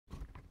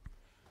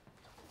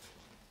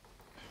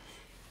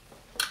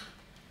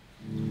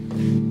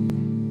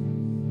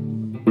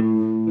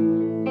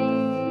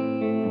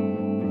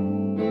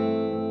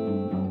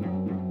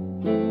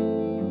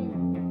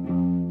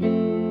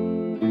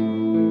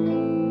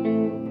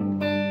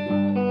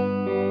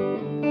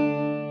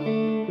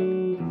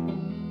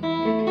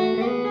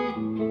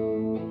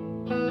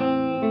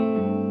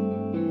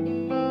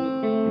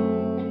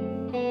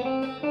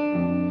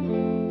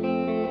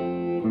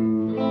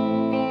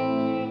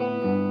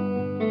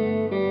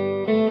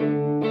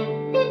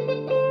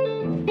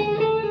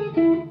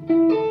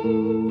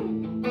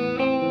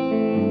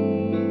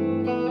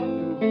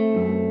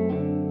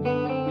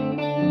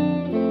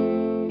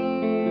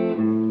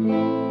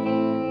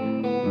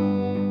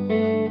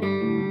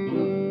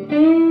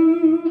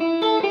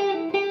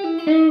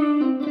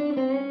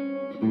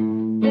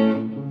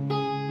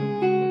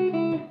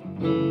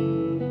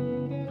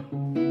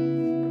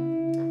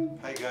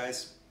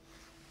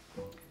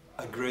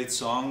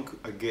song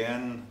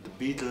again. The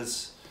Beatles,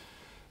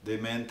 they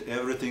meant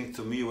everything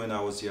to me when I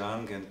was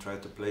young, and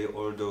tried to play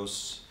all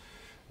those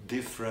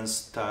different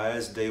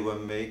styles they were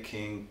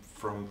making,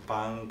 from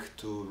punk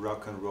to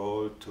rock and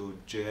roll to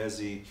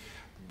jazzy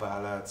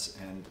ballads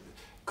and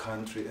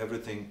country,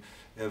 everything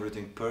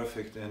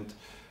perfect, and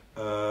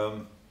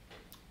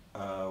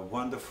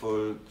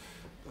wonderful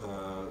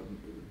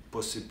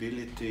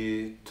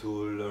possibility to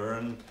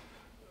learn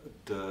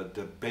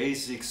the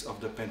basics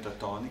of the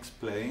pentatonics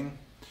playing,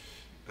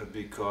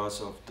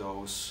 because of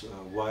those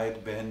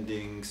wide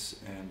bendings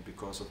and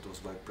because of those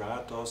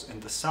vibratos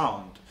and the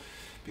sound,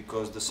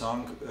 because the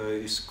song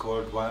is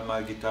called While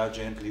My Guitar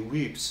Gently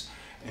Weeps,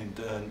 and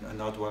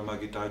not While My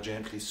Guitar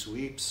Gently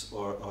Sweeps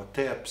or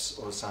taps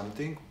or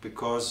something,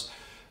 because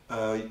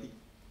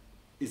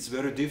it's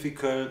very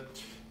difficult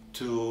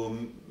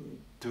to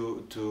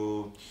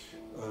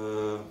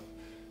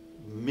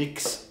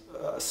mix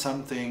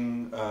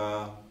something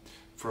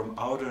from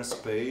outer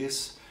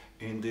space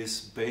in this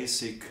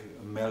basic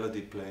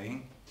melody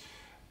playing,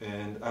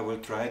 and I will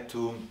try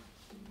to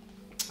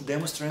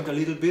demonstrate a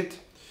little bit.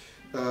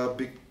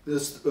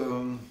 Because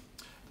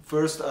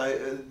first,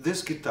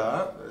 this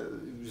guitar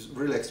is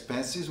really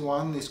expensive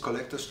one, is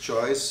collector's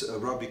choice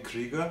Robbie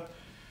Krueger,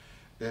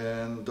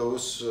 and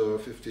those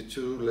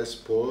 52 Les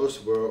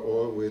Pauls were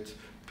all with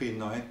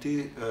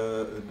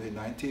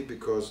P90,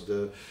 because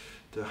the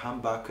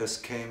humbuckers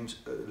came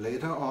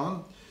later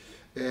on,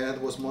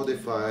 and was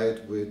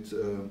modified with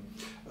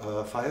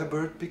a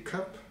Firebird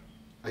pickup,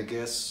 I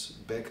guess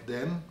back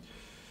then.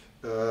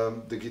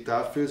 The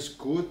guitar feels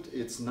good,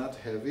 it's not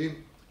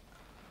heavy,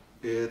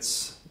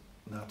 it's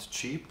not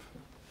cheap.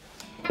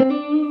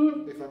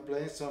 If I'm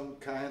playing some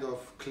kind of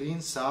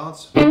clean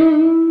sounds,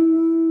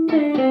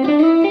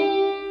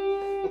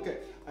 okay,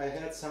 I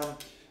had some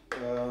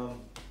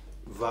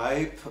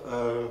Vibe,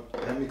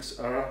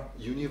 MXR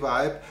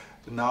Uni-Vibe.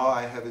 Now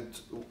I have it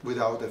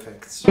without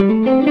effects.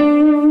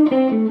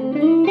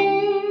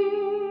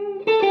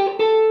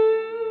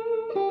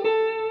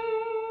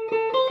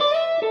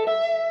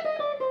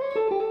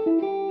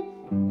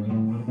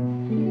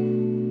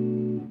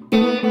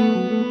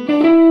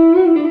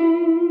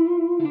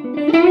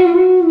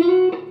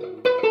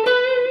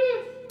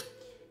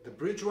 The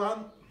bridge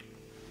one.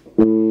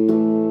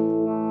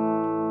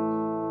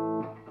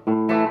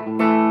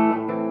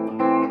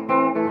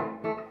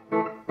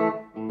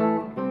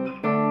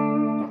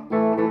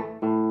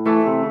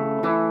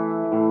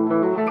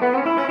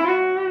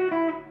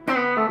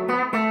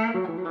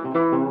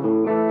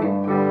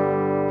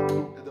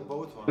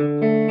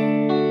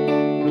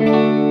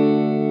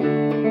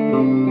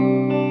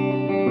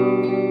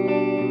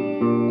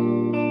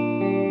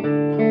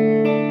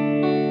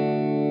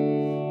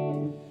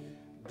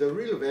 The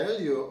real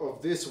value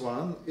of this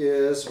one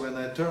is when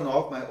I turn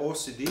off my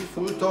OCD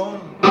full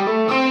tone.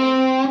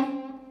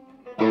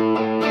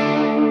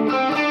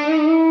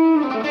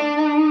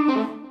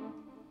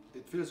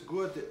 It feels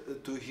good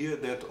to hear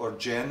that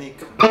organic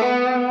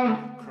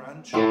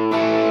crunch.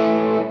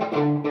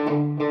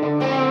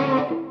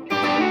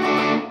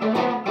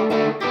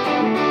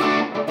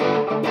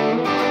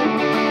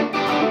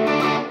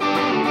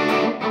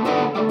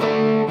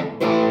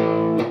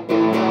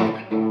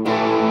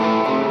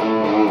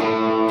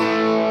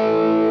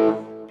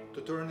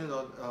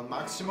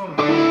 Maximum.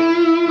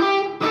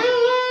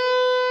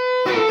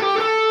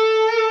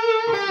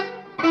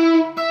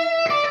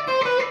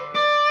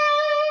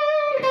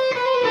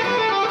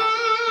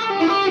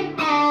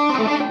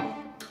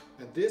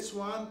 And this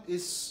one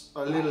is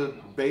a little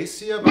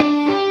bassier.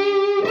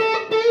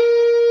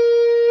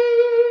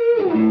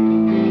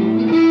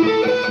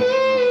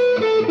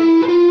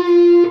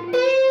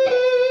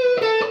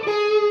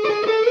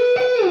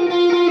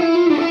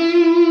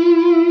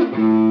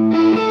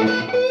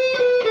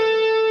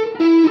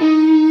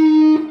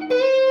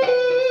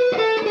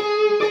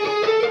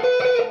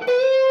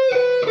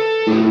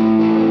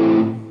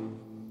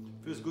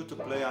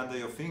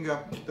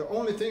 The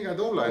only thing I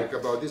don't like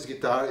about this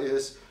guitar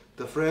is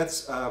the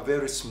frets are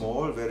very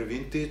small, very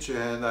vintage,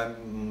 and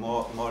I'm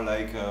more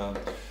like a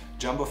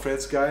jumbo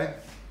frets guy.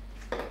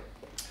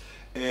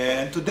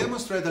 And to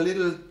demonstrate a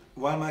little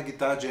While My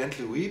Guitar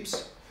Gently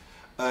Weeps,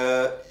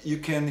 you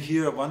can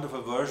hear a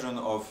wonderful version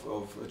of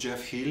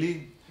Jeff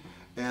Healey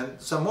and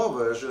some more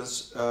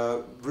versions,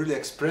 really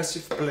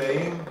expressive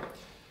playing.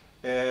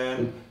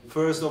 And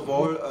first of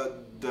all,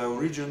 the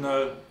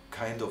original,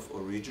 kind of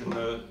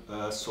original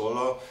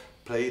solo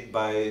played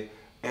by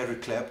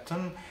Eric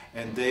Clapton,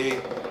 and they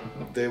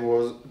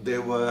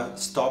were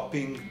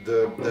stopping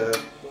the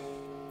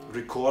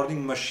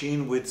recording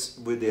machine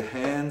with their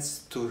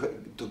hands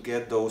to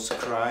get those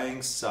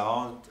crying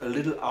sound, a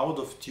little out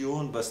of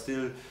tune but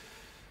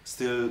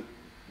still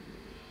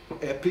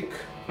epic.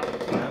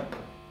 Yeah.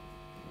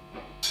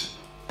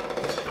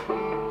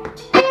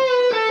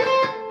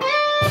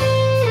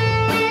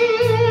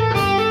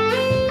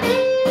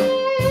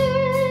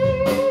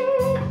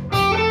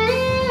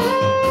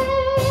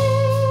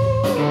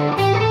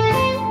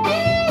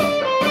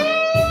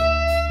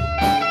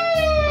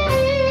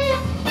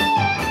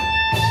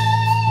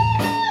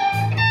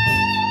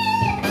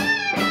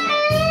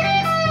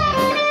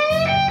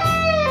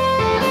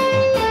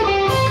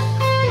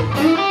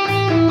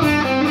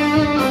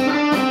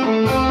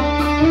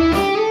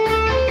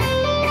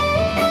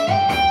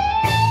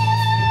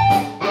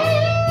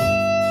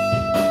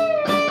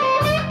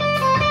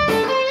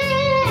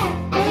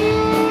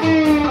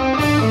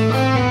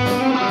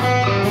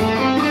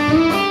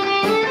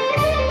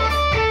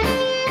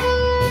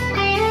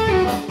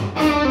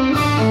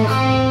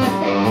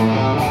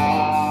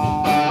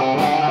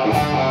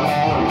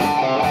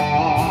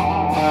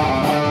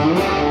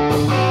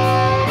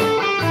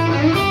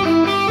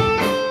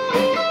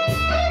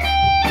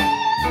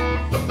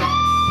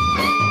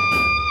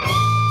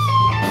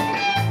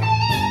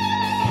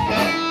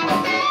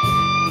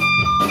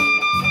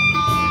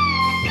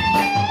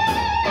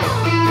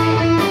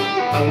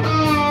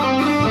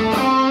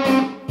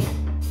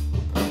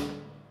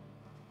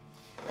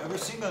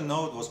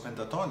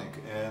 pentatonic,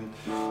 and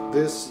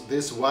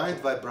this wide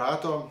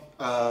vibrato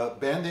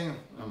bending.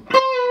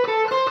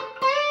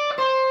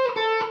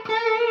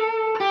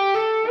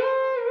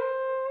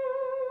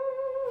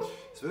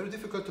 It's very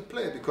difficult to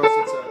play because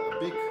it's a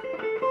big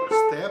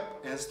step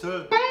and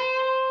still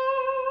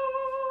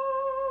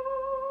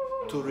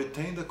to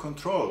retain the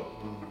control.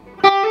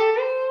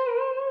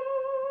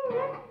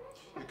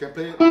 You can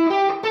play.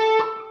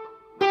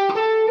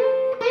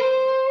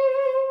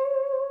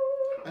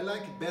 I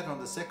like it better on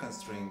the second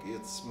string.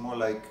 It's more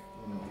like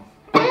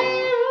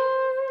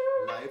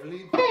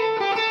lively.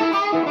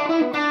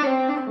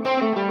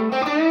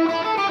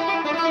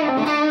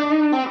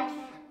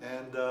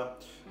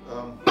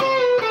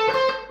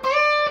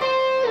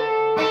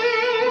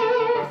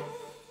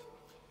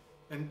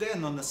 And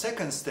then on the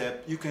second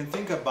step you can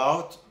think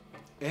about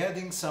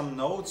adding some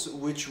notes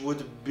which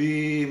would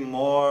be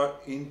more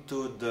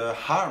into the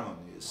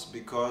harmonies,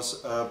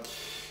 because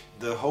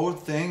the whole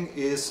thing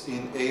is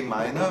in A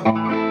minor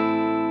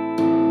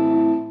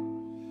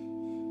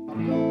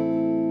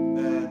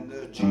and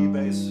G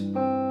bass,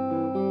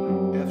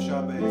 F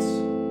sharp bass,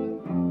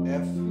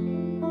 F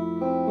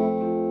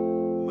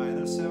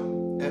minor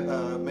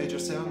 7, major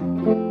 7,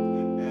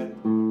 and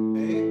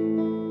A,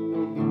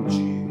 G,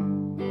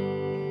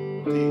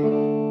 D,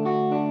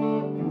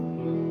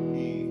 E.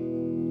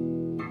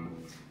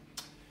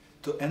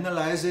 To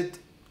analyze it,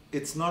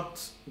 it's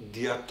not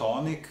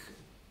diatonic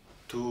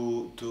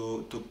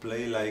to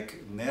play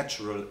like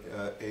natural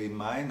A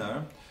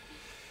minor.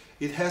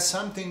 It has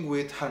something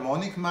with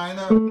harmonic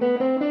minor,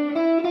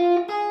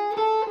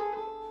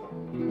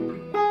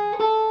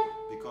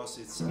 because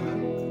it's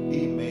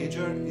E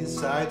major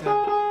inside.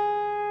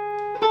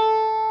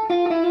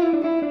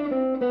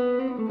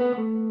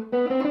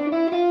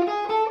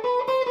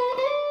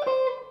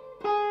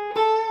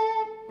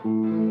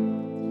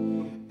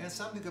 And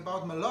something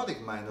about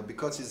melodic minor,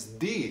 because it's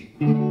D.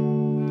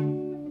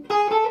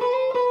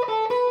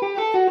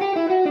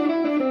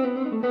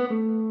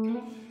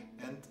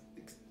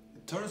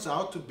 Turns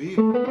out to be a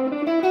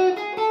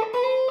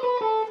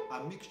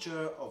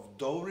mixture of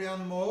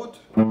Dorian mode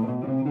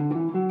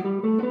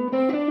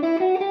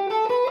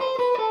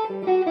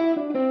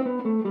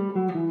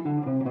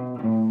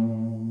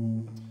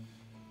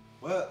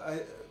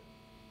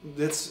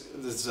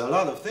that's a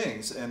lot of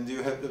things, and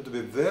you have to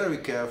be very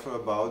careful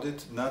about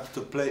it, not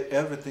to play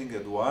everything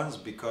at once,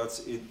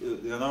 because it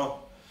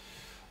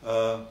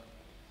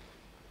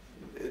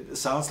it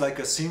sounds like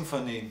a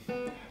symphony.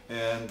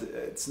 And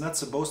it's not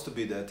supposed to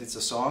be that, it's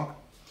a song.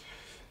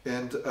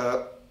 And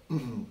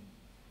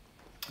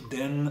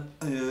then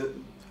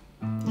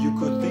you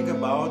could think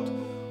about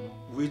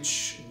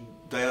which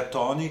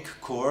diatonic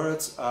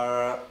chords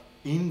are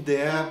in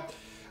there.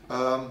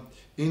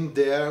 In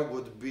there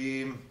would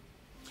be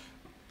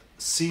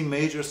C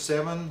major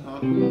 7.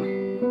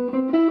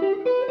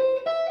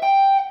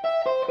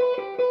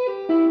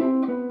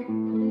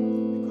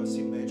 Because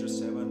C major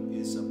 7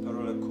 is a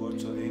parallel chord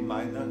to A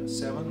minor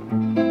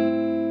 7.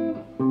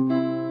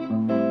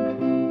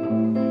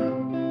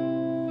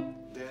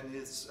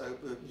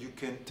 You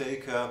can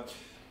take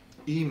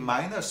E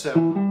minor 7.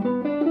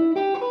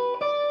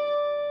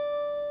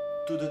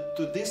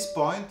 To this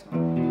point,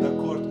 the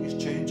chord is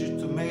changed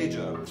to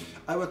major.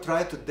 I will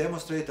try to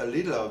demonstrate a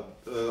little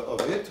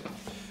of it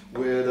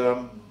with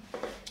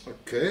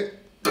okay,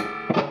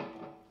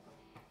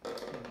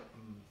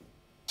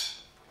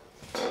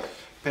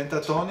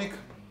 pentatonic.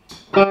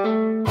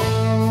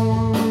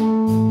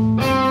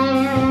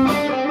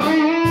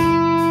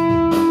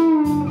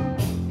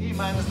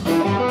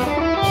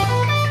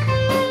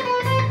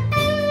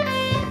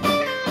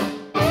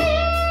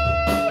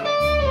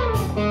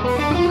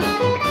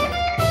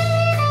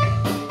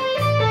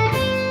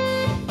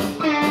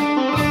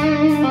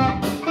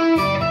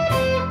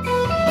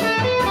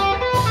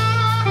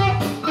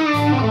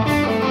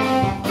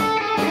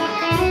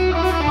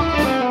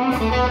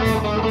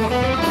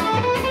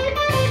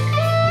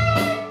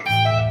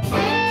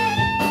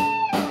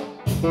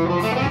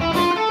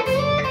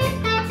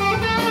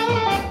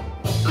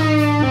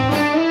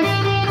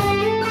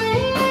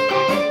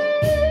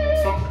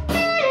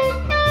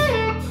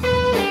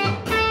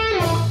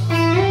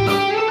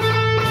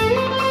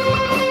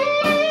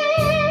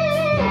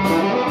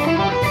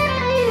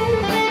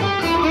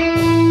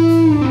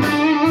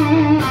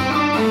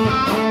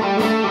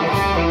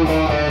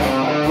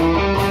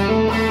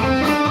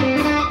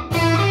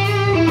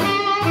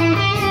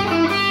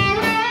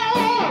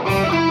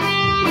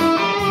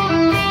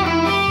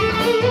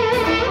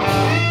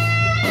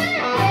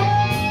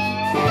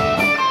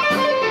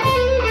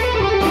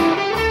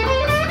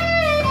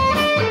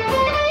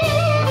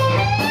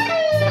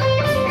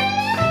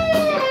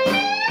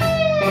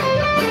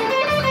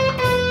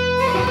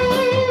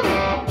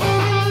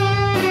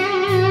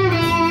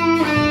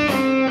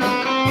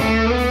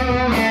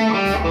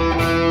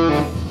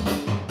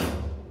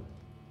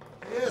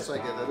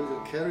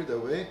 Carried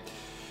away,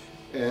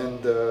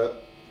 and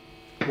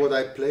what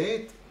I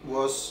played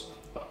was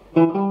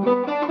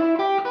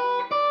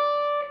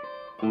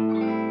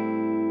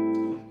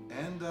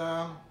and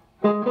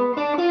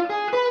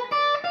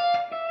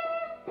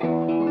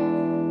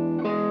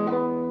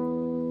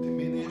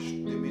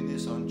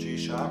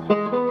And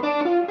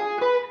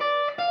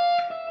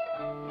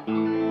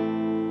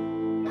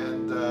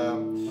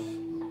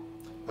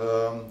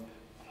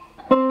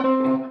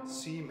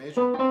C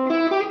major.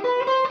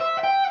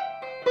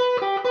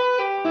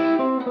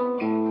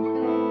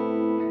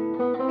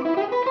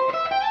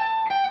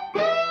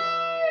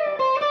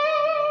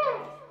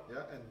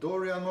 Yeah, and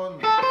Dorian one.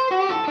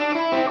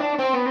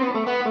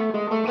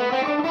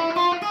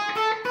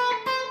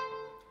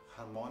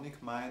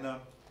 Harmonic minor.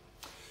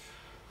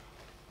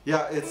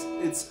 Yeah,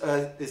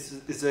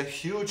 it's a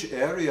huge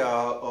area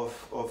of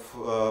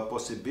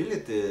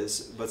possibilities,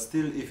 but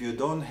still, if you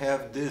don't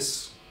have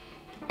this.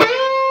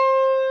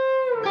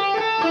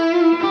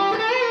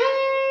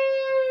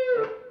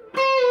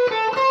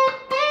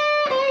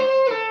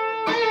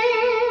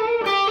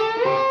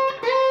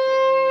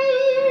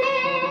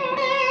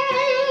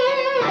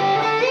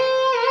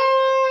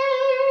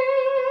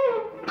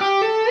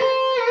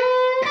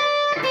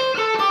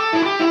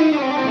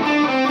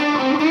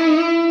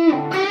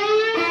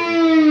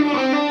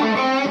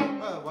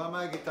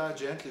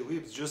 Gently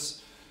weeps,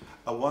 just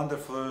a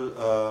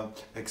wonderful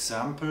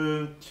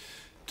example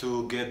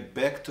to get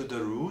back to the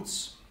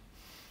roots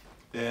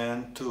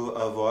and to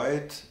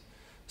avoid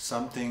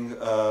something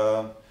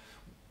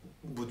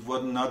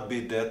would not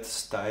be that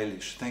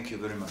stylish. Thank you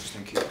very much.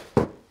 Thank you.